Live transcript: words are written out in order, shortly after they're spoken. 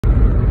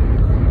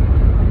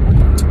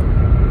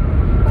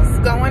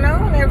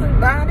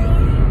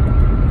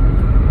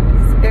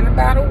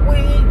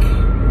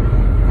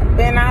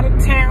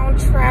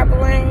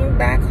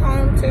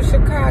to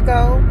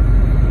Chicago.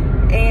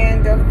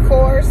 And of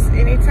course,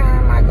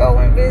 anytime I go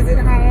and visit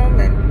home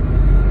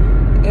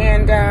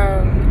and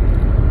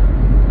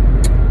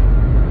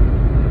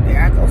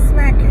there I go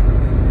smacking.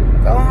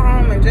 Go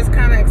home and just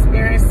kind of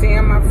experience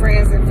seeing my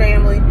friends and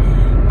family.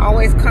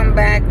 Always come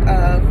back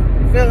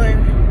feeling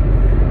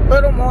a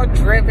little more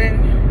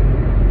driven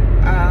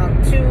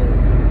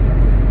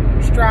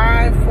to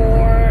strive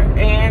for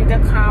and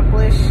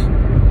accomplish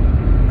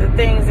the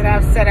things that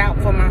I've set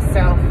out for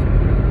myself.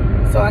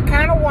 So I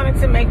kind of wanted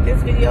to make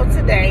this video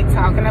today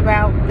talking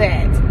about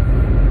that.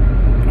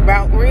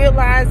 About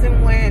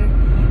realizing when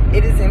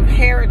it is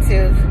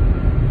imperative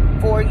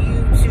for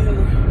you to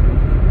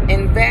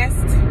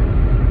invest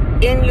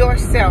in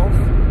yourself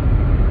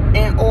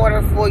in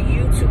order for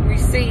you to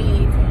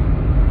receive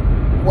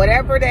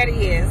whatever that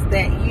is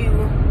that you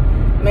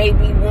may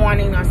be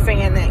wanting or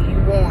saying that you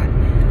want.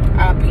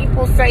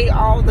 People say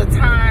all the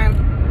time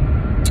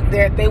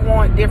that they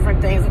want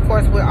different things. Of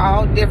course, we're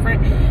all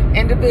different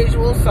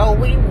individuals, so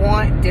we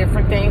want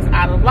different things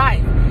out of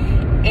life.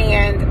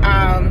 And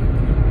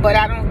but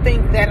I don't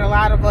think that a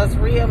lot of us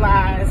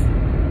realize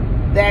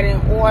that in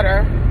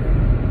order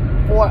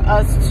for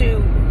us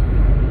to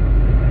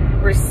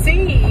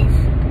receive,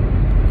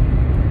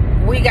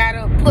 we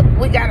gotta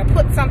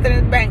put something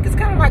in the bank. It's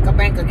kind of like a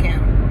bank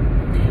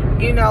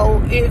account. You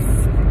know, if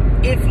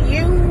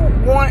you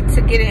want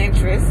to get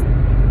interest,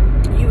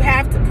 you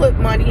have to put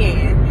money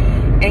in,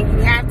 and you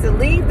have to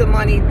leave the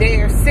money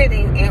there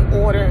sitting in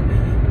order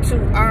to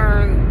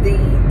earn the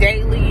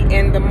daily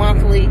and the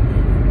monthly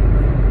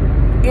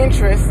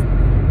interest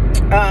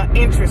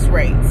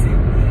rates.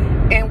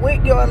 And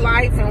with your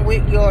life and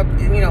with your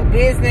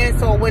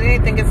business or with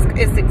anything,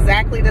 it's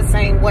exactly the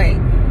same way.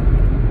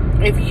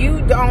 If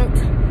you don't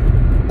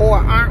or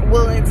aren't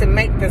willing to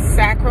make the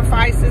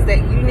sacrifices that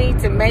you need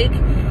to make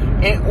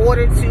in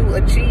order to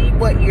achieve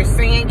what you're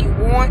saying you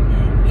want,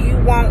 you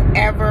won't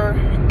ever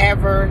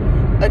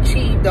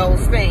achieve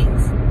those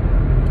things.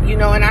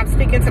 And I'm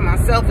speaking to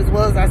myself as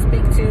well as I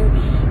speak to,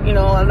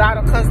 a lot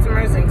of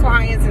customers and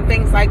clients and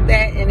things like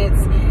that. And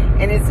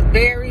it's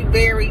very,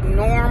 very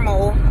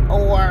normal,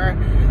 or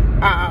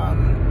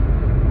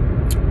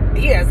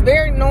it's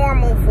very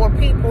normal for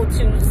people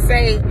to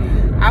say,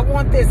 I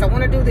want this, I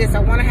want to do this, I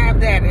want to have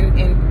that.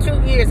 In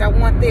 2 years, I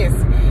want this.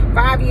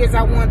 5 years,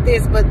 I want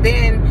this. But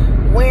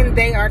then when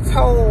they are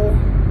told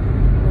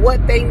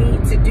what they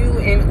need to do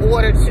in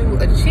order to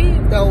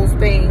achieve those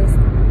things,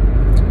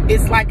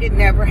 it's like it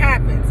never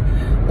happens.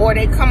 Or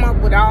they come up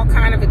with all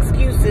kind of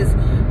excuses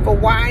for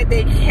why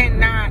they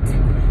cannot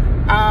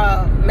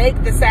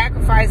make the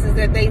sacrifices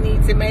that they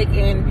need to make.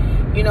 And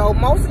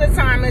most of the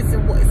time it's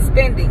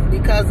spending,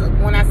 because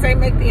when I say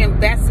make the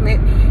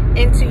investment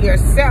into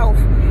yourself,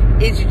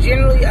 it's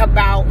generally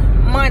about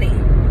money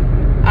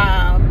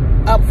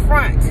up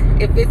front.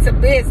 If it's a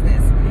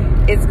business,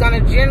 it's going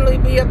to generally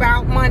be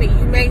about money.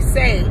 You may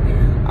say,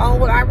 oh,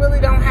 well, I really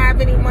don't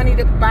have any money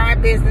to buy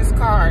business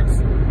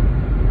cards.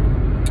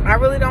 I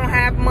really don't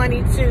have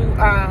money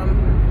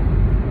to,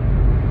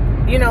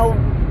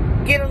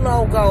 get a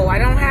logo. I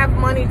don't have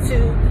money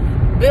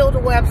to build a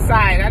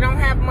website. I don't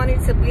have money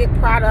to get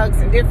products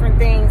and different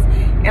things.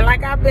 And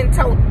like I've been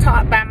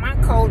taught by my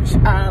coach,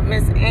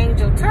 Miss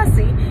Angel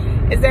Tussey,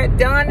 is that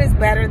done is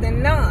better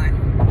than none.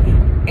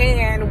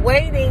 And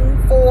waiting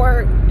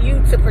for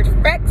you to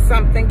perfect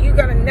something, you're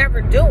going to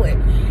never do it.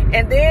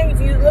 And then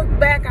if you look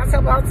back, I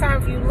tell all the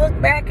time, if you look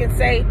back and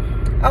say,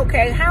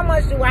 okay, how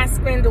much do I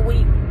spend a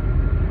week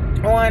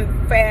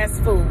on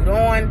fast food,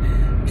 on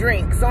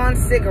drinks, on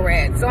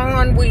cigarettes,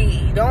 on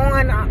weed,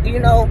 on,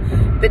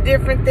 the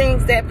different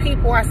things that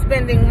people are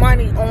spending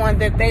money on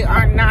that they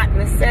are not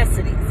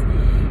necessities.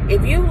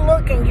 If you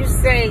look and you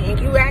say, and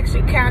you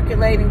actually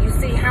calculate and you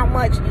see how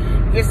much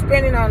you're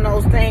spending on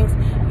those things,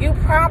 you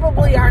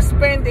probably are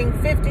spending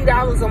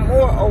 $50 or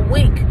more a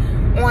week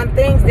on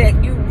things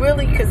that you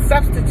really could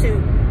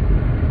substitute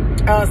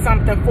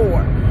something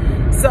for.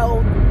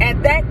 So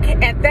at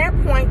that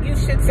point, you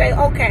should say,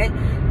 okay,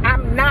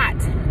 I'm not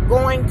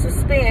going to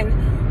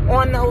spend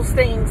on those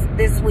things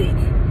this week.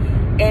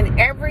 And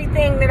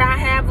everything that I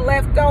have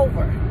left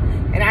over,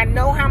 and I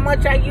know how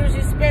much I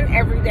usually spend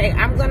every day,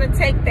 I'm going to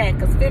take that,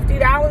 because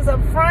 $50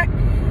 up front,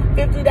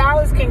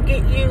 $50 can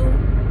get you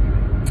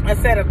a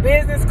set of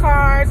business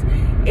cards.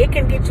 It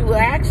can get you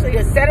actually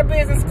a set of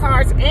business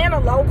cards and a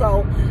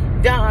logo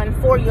done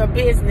for your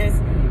business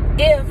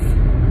if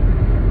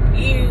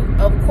you,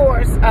 of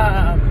course,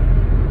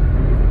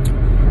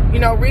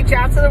 reach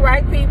out to the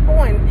right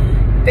people and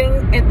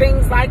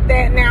things like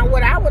that. Now,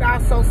 what I would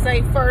also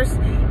say first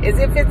is,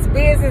 if it's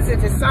business,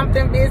 if it's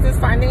something business,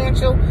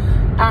 financial,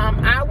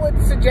 I would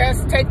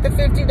suggest take the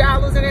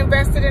 $50 and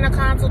invest it in a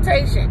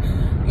consultation.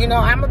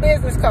 I'm a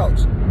business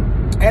coach.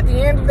 At the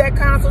end of that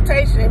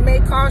consultation, it may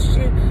cost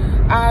you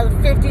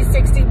 50,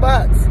 60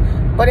 bucks.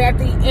 But at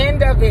the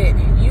end of it,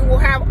 you will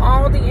have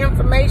all the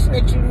information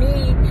that you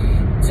need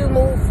to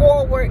move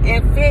forward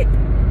and fit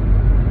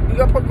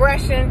your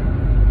progression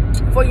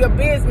for your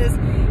business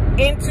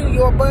into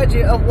your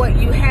budget of what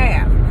you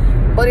have.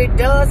 But it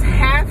does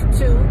have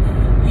to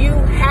You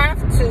have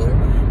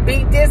to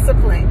be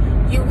disciplined.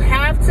 You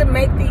have to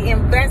make the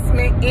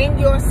investment in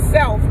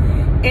yourself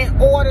in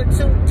order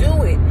to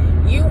do it.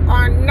 You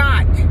are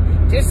not,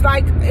 just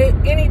like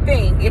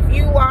anything, if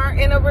you are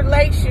in a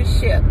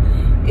relationship,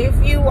 if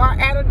you are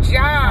at a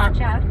job.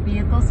 Watch out,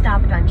 vehicle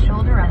stopped on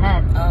shoulder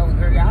ahead. Oh,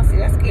 girl, y'all see,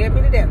 that scared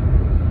me to death.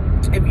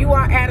 If you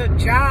are at a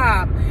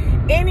job,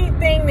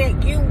 anything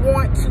that you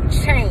want to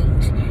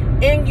change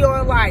in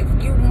your life,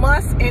 you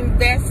must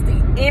invest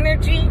the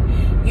energy,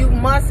 you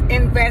must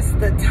invest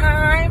the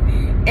time,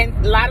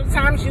 and a lot of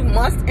times you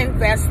must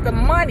invest the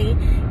money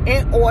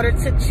in order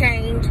to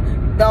change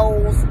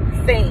those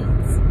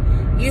things.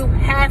 You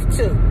have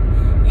to.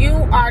 You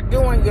are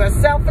doing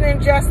yourself an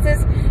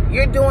injustice.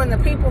 You're doing the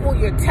people who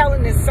you're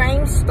telling the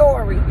same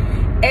story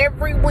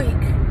every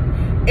week,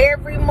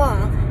 every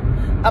month,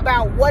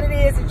 about what it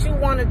is that you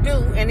want to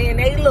do, and then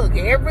they look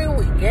every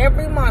week,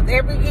 every month,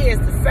 every year,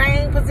 it's the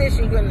same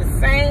position, you're in the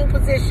same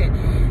position,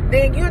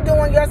 then you're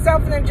doing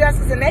yourself an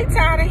injustice, and they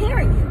tired of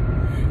hearing you.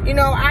 You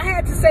know, I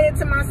had to say it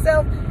to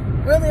myself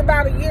really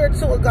about a year or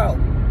two ago,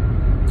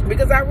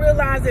 because I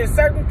realized there's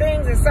certain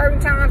things at certain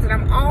times that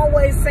I'm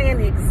always saying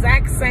the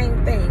exact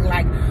same thing,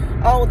 like,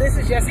 oh, this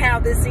is just how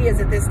this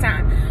is at this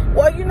time.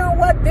 Well, you know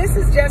what? This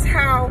is just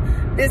how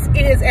this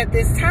is at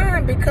this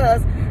time,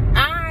 because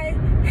I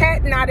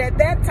had not at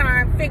that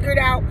time figured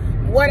out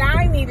what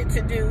I needed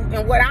to do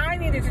and what I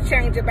needed to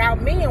change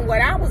about me and what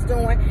I was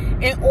doing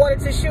in order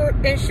to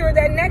ensure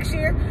that next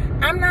year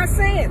I'm not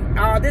saying,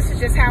 oh, this is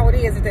just how it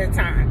is at that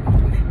time.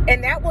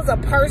 And that was a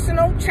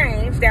personal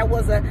change. That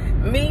was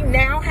me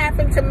now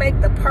having to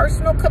make the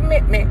personal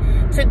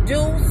commitment to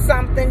do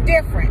something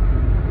different,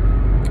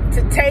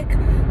 to take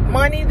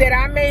money that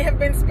I may have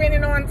been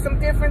spending on some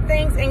different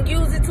things and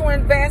use it to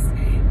invest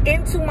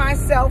into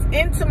myself,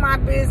 into my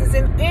business,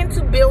 and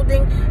into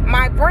building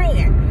my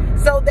brand.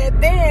 So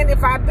that then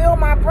if I build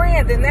my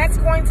brand, then that's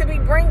going to be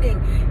bringing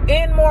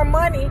in more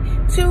money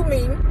to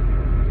me,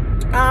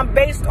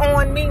 based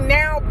on me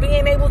now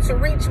being able to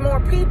reach more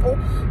people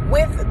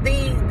with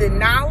the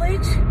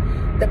knowledge,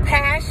 the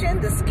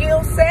passion, the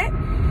skill set,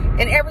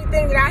 and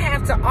everything that I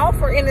have to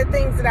offer in the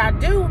things that I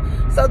do.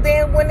 So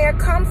then when there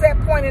comes that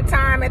point in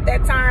time, at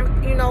that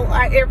time, you know,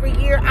 every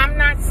year, I'm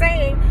not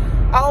saying,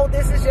 oh,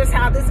 this is just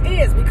how this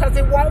is, because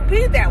it won't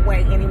be that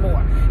way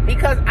anymore.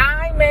 Because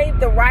I made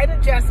the right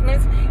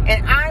adjustments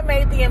and I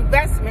made the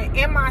investment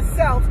in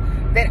myself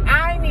that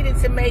I needed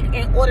to make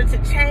in order to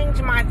change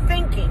my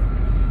thinking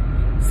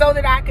so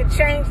that I could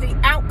change the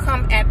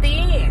outcome at the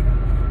end.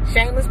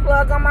 Shameless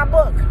plug on my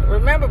book.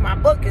 Remember, my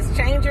book is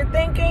Change Your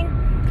Thinking,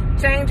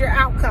 Change Your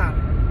Outcome.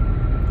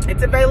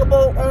 It's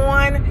available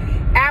on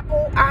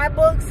Apple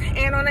iBooks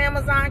and on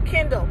Amazon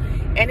Kindle,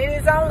 and it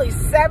is only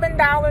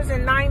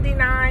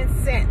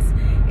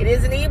 $7.99. It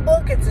is an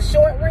ebook. It's a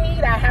short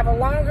read. I have a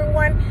longer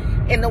one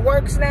in the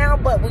works now,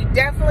 but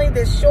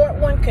this short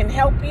one can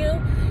help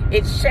you.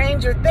 It's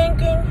Change Your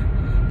Thinking,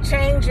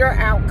 Change Your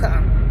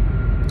Outcome.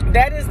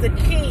 That is the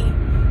key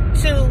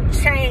to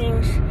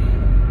change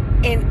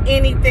in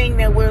anything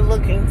that we're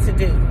looking to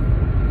do.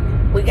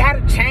 We got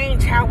to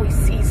change how we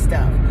see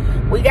stuff.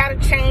 We got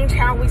to change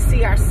how we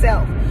see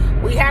ourselves.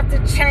 We have to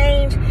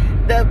change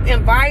the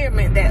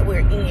environment that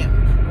we're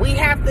in. We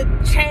have to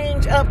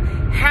change up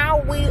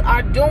how we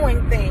are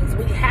doing things.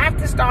 We have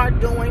to start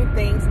doing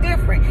things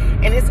different.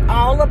 And it's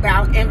all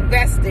about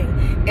investing.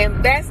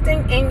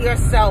 Investing in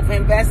yourself,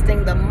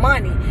 investing the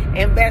money,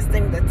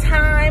 investing the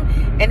time,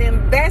 and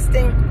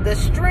investing the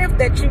strength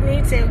that you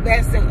need to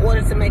invest in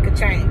order to make a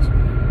change.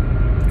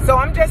 So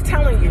I'm just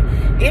telling you,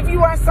 if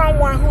you are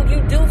someone who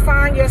you do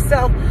find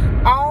yourself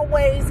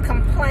always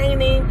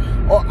complaining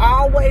or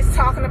always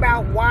talking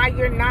about why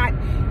you're not,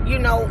 you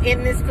know,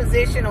 in this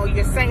position, or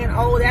you're saying,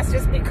 oh, that's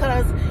just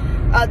because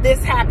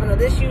this happened, or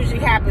this usually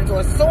happens,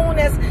 or as soon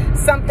as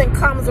something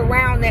comes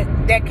around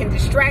that can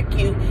distract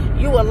you,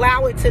 you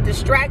allow it to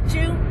distract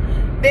you,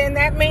 then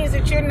that means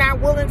that you're not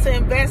willing to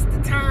invest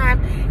the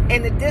time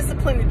and the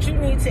discipline that you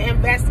need to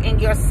invest in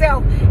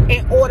yourself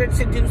in order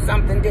to do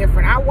something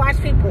different. I watch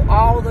people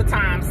all the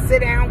time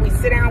we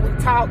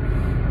talk,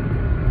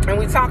 and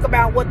we talk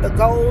about what the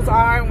goals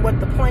are and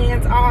what the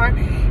plans are,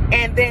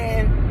 and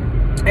then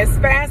as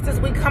fast as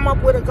we come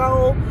up with a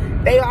goal,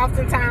 they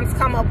oftentimes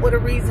come up with a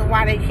reason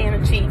why they can't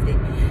achieve it.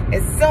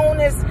 As soon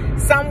as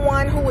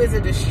someone who is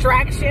a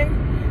distraction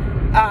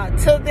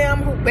to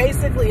them, who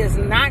basically is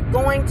not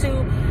going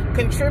to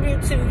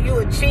contribute to you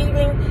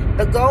achieving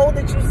the goal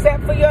that you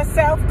set for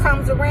yourself,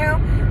 comes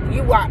around,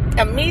 you are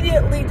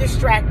immediately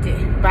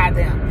distracted by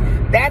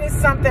them. That is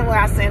something, what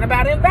I was saying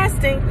about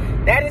investing,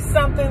 that is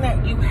something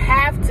that you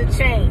have to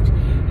change.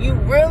 You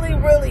really,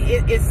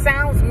 it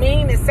sounds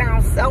mean, it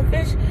sounds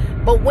selfish,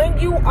 but when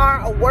you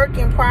are a work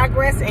in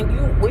progress,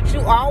 which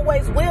you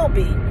always will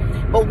be,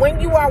 but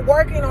when you are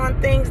working on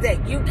things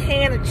that you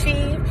can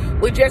achieve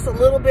with just a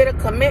little bit of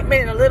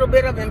commitment and a little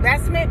bit of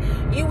investment,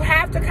 you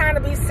have to kind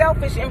of be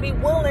selfish and be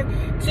willing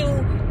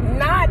to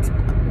not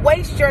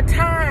waste your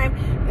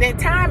time, then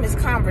time is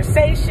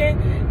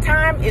conversation,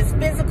 time is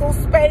physical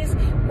space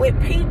with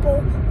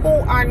people who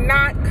are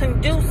not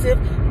conducive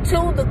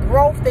to the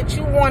growth that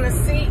you want to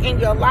see in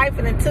your life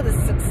and into the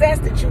success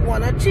that you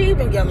want to achieve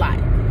in your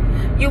life.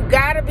 You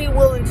got to be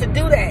willing to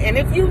do that. And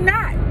if you're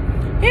not,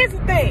 here's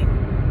the thing.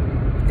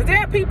 Because there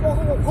are people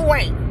who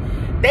ain't.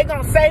 They're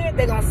going to say it.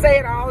 They're going to say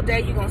it all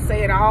day. You're going to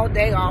say it all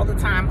day, all the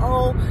time.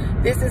 Oh,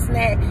 this is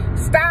that.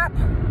 Stop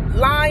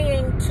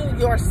lying to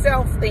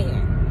yourself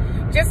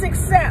then. Just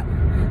accept,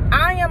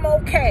 I am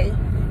okay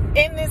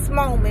in this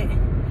moment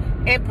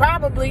and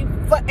probably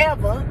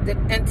forever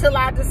until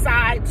I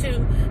decide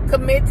to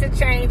commit to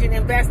change and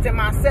invest in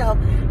myself.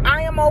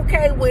 I am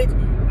okay with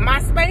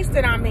my space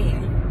that I'm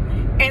in.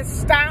 And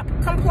stop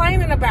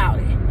complaining about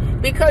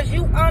it, because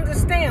you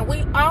understand,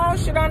 we all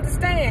should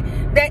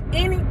understand that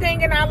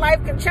anything in our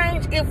life can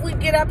change if we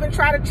get up and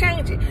try to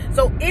change it.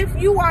 So if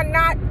you are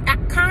not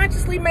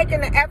consciously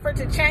making the effort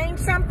to change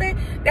something,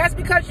 that's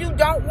because you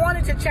don't want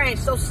it to change.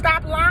 So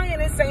stop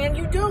lying and saying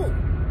you do.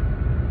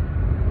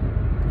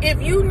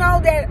 If you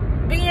know that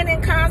being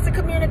in constant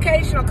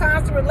communication or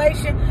constant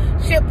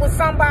relationship with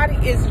somebody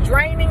is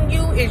draining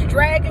you, is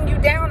dragging you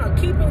down or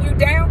keeping you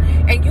down,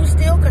 and you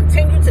still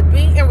continue to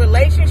be in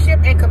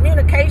relationship and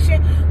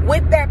communication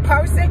with that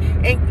person,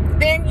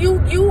 and then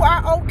you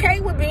are okay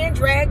with being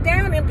dragged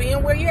down and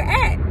being where you're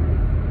at.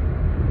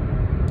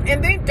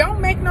 And then don't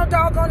make no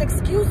doggone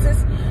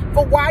excuses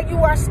for why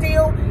you are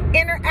still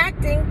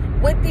interacting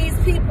with these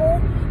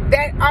people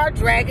that are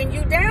dragging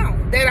you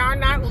down, that are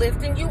not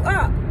lifting you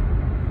up.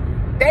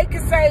 They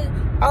could say,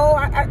 oh,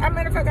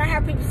 matter of fact, I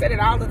have people say it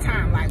all the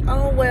time, like,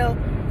 oh, well,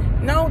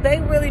 no, they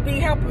really be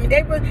helping me.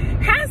 They really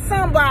have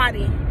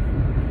somebody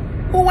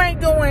who ain't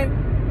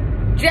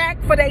doing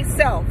jack for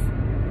theyself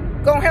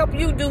gonna help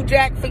you do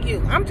jack for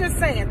you. I'm just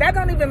saying, that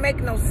don't even make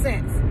no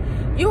sense.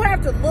 You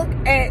have to look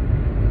at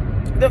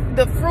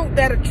the fruit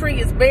that a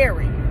tree is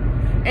bearing.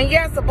 And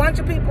yes, a bunch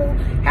of people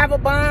have a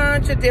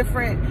bunch of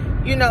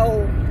different, you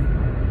know,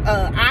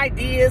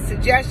 ideas,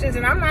 suggestions,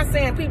 and I'm not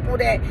saying people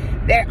that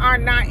are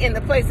not in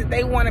the place that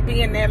they want to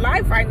be in their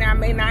life right now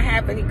may not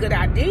have any good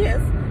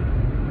ideas,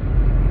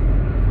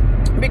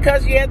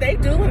 because yeah, they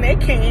do and they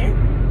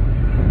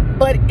can.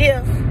 But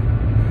if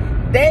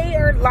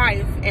their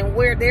life and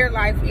where their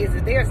life is,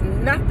 if there's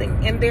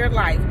nothing in their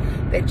life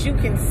that you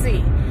can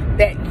see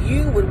that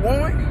you would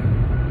want,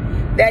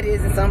 that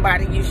isn't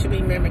somebody you should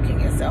be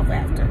mimicking yourself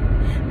after.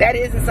 That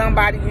isn't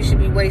somebody you should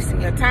be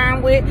wasting your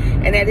time with,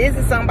 and that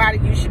isn't somebody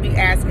you should be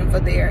asking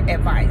for their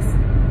advice.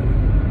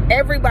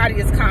 Everybody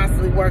is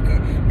constantly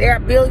working. There are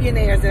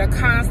billionaires that are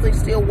constantly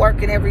still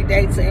working every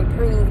day to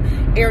improve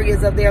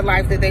areas of their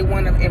life that they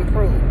want to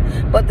improve.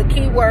 But the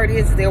key word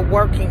is they're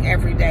working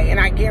every day, and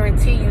I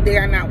guarantee you they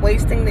are not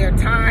wasting their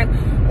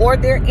time or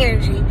their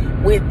energy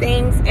with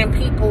things and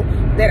people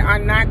that are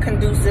not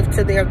conducive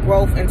to their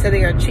growth and to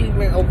their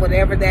achievement of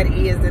whatever that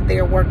is that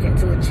they're working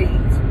to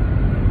achieve.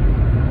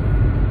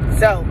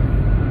 So,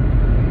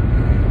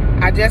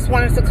 I just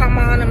wanted to come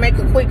on and make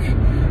a quick,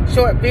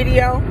 short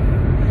video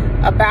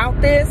about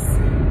this.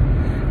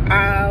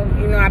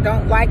 You know, I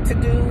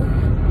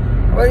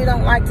really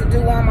don't like to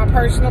do on my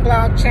personal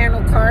blog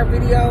channel car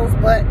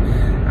videos, but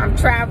I'm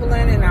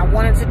traveling and I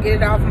wanted to get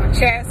it off my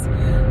chest.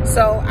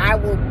 So I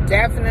will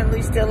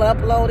definitely still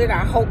upload it.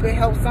 I hope it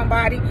helps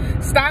somebody.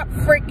 Stop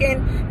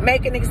freaking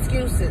making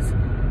excuses.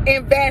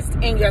 Invest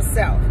in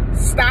yourself.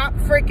 Stop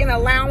freaking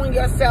allowing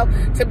yourself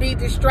to be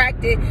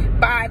distracted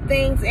by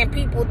things and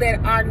people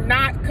that are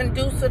not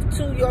conducive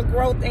to your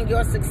growth and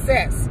your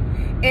success.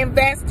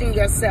 Invest in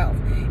yourself.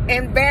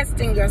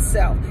 Invest in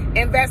yourself.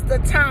 Invest the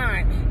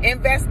time.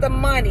 Invest the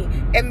money.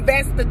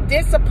 Invest the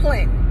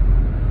discipline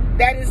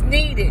that is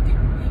needed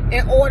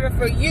in order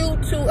for you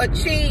to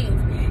achieve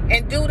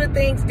and do the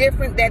things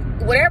different, that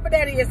whatever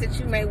that is that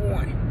you may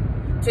want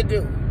to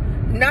do.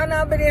 None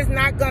of it is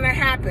not going to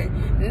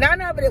happen.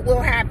 None of it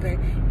will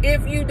happen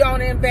if you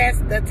don't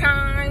invest the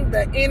time,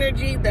 the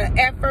energy, the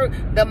effort,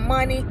 the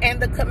money,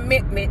 and the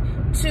commitment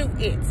to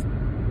it.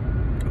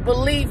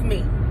 Believe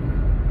me.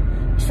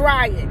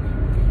 Try it.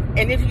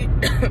 And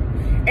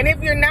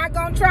if you're not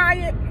going to try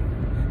it,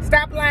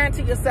 stop lying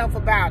to yourself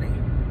about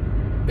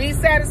it. Be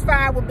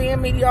satisfied with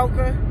being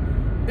mediocre.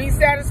 Be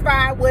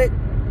satisfied with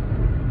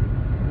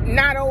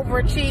not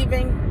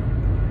overachieving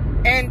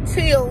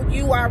until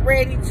you are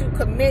ready to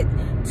commit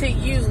to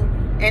you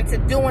and to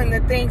doing the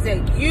things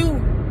that you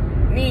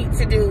need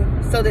to do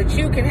so that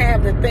you can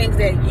have the things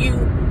that you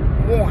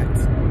want.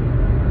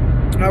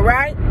 All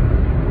right?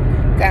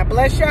 God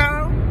bless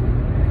y'all.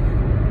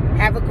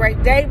 Have a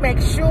great day. Make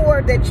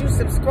sure that you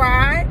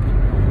subscribe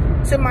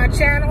to my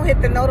channel.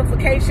 Hit the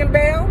notification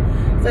bell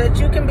so that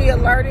you can be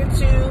alerted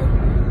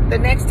to the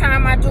next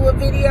time I do a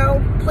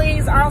video.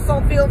 Please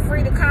also feel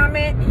free to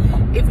comment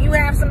if you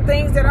have some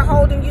things that are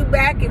holding you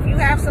back, if you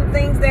have some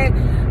things that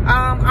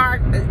are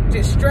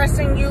just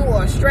stressing you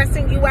or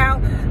stressing you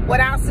out,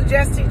 what I'll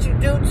suggest that you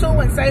do too,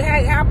 and say,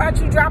 hey, how about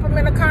you drop them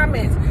in the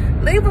comments?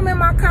 Leave them in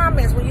my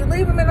comments. When you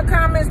leave them in the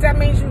comments, that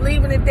means you're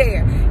leaving it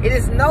there. It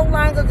is no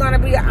longer going to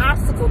be an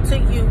obstacle to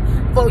you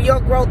for your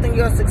growth and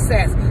your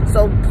success.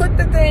 So put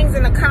the things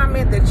in the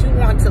comment that you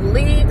want to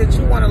leave, that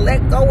you want to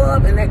let go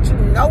of, and that you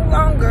no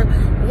longer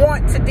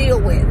want to deal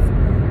with.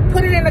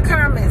 Put it in the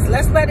comments.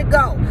 Let's let it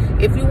go.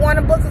 If you want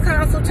to book a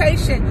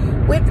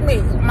consultation with me,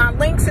 my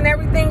links and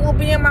everything will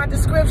be in my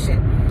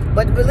description.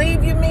 But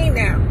believe you me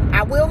now,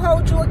 I will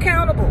hold you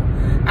accountable.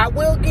 I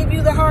will give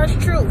you the harsh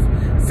truth.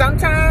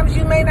 Sometimes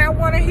you may not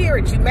want to hear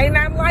it. You may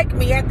not like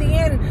me at the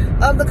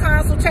end of the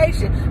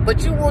consultation,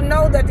 but you will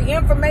know that the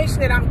information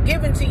that I'm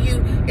giving to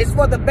you is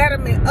for the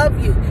betterment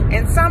of you.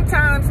 And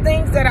sometimes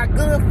things that are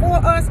good for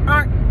us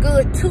aren't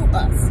good to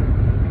us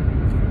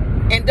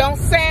and don't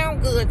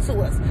sound good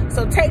to us.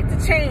 So take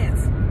the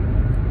chance.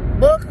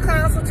 Book a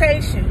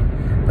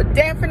consultation, but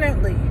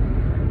definitely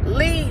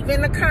leave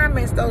in the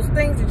comments those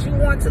things that you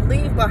want to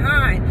leave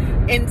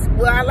behind. And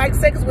well, I like to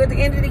say, because we're at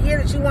the end of the year,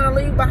 that you want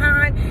to leave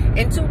behind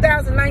in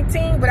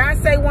 2019. But I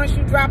say once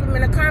you drop them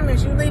in the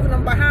comments, you're leaving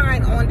them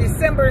behind on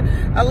December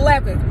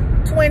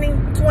 11th,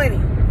 2020.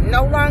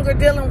 No longer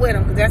dealing with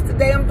them, because that's the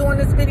day I'm doing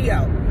this video.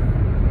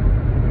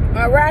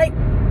 All right?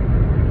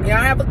 Y'all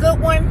have a good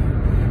one.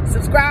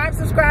 Subscribe,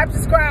 subscribe,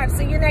 subscribe.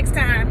 See you next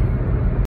time.